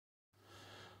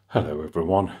Hello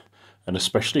everyone, and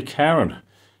especially Karen.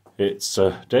 It's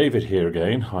David here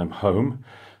again. I'm home,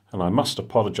 and I must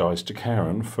apologise to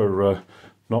Karen for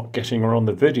not getting her on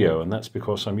the video, and that's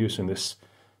because I'm using this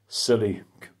silly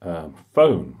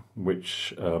phone,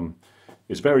 which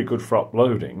is very good for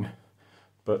uploading,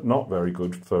 but not very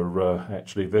good for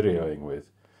actually videoing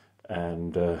with.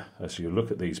 And as you look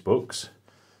at these books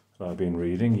that I've been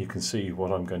reading, you can see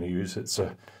what I'm going to use. It's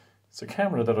a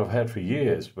camera that I've had for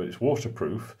years, but it's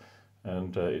waterproof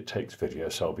and it takes video,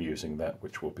 so I'll be using that,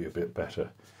 which will be a bit better.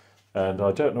 And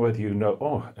I don't know whether you know,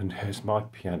 oh, and here's my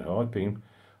piano.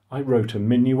 I wrote a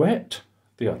minuet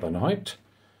the other night.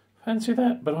 Fancy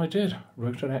that, but I did.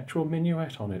 Wrote an actual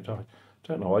minuet on it. I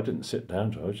don't know, I didn't sit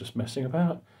down to it, I was just messing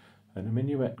about, and a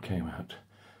minuet came out.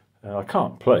 I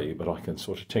can't play, but I can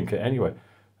sort of tinker. Anyway,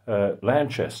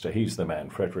 Lanchester, he's the man,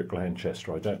 Frederick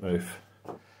Lanchester. I don't know if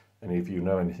any of you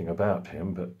know anything about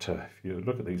him, but if you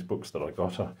look at these books that I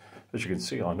got, as you can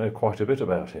see, I know quite a bit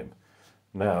about him.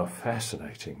 Now,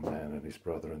 fascinating man and his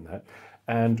brother and that.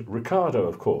 And Ricardo,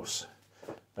 of course,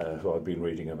 who I've been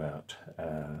reading about.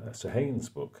 That's a Haynes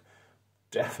book,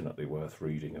 definitely worth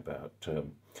reading about.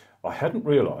 I hadn't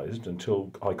realised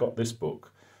until I got this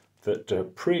book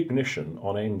that pre-ignition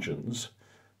on engines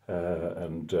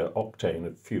and octane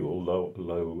of fuel,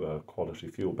 low quality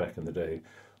fuel back in the day,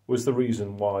 was the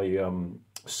reason why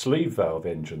sleeve valve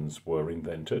engines were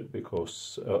invented,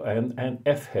 because and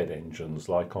F-head engines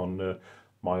like on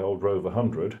my old Rover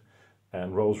 100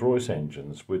 and Rolls-Royce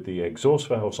engines with the exhaust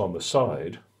valves on the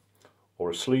side, or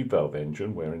a sleeve valve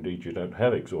engine where indeed you don't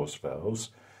have exhaust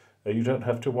valves, you don't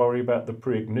have to worry about the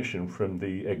pre-ignition from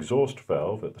the exhaust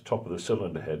valve at the top of the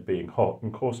cylinder head being hot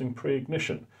and causing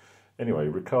pre-ignition. Anyway,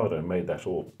 Ricardo made that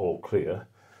all clear.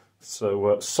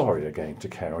 So sorry again to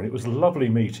Karen. It was lovely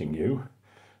meeting you,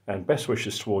 and best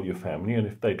wishes to all your family. And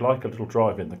if they'd like a little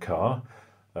drive in the car,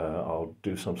 I'll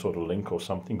do some sort of link or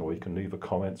something, or you can leave a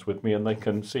comments with me, and they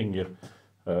can see you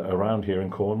around here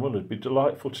in Cornwall. It'd be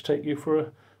delightful to take you for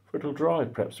a little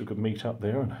drive. Perhaps we could meet up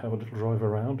there and have a little drive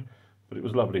around. But it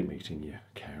was lovely meeting you,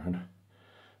 Karen.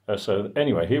 So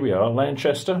anyway, here we are,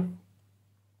 Lanchester.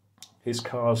 His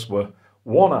cars were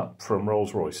one up from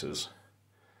Rolls-Royces.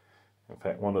 In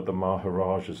fact, one of the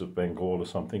Maharajas of Bengal or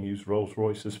something used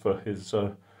Rolls-Royces for his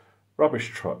rubbish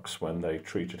trucks when they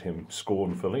treated him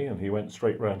scornfully, and he went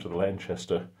straight round to the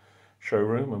Lanchester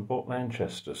showroom and bought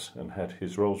Lanchesters and had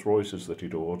his Rolls-Royces that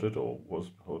he'd ordered or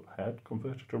had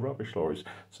converted to rubbish lorries.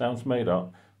 Sounds made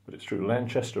up, but it's true.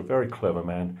 Lanchester, a very clever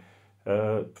man,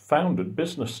 founded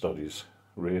business studies,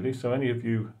 really. So any of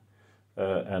you,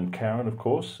 and Karen, of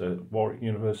course, at Warwick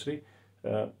University,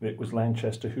 it was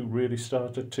Lanchester who really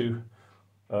started to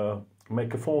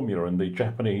make a formula, and the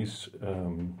Japanese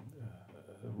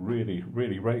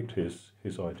really rate his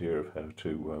idea of how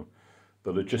to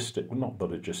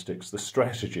the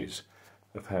strategies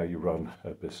of how you run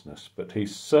a business. But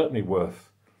he's certainly worth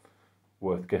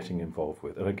getting involved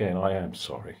with. And again, I am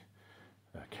sorry,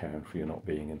 Karen, for you not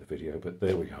being in the video, but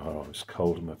there we are. I was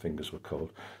cold and my fingers were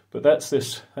cold. But that's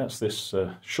this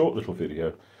short little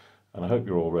video, and I hope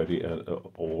you're already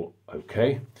all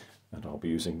okay. And I'll be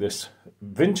using this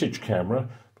vintage camera,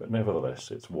 but nevertheless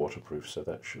it's waterproof, so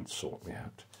that should sort me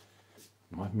out.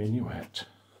 My minuet.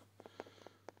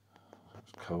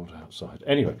 It's cold outside.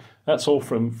 Anyway, that's all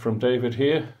from David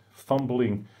here,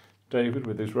 fumbling David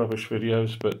with his rubbish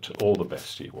videos, but all the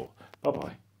best to you all.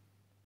 Bye-bye.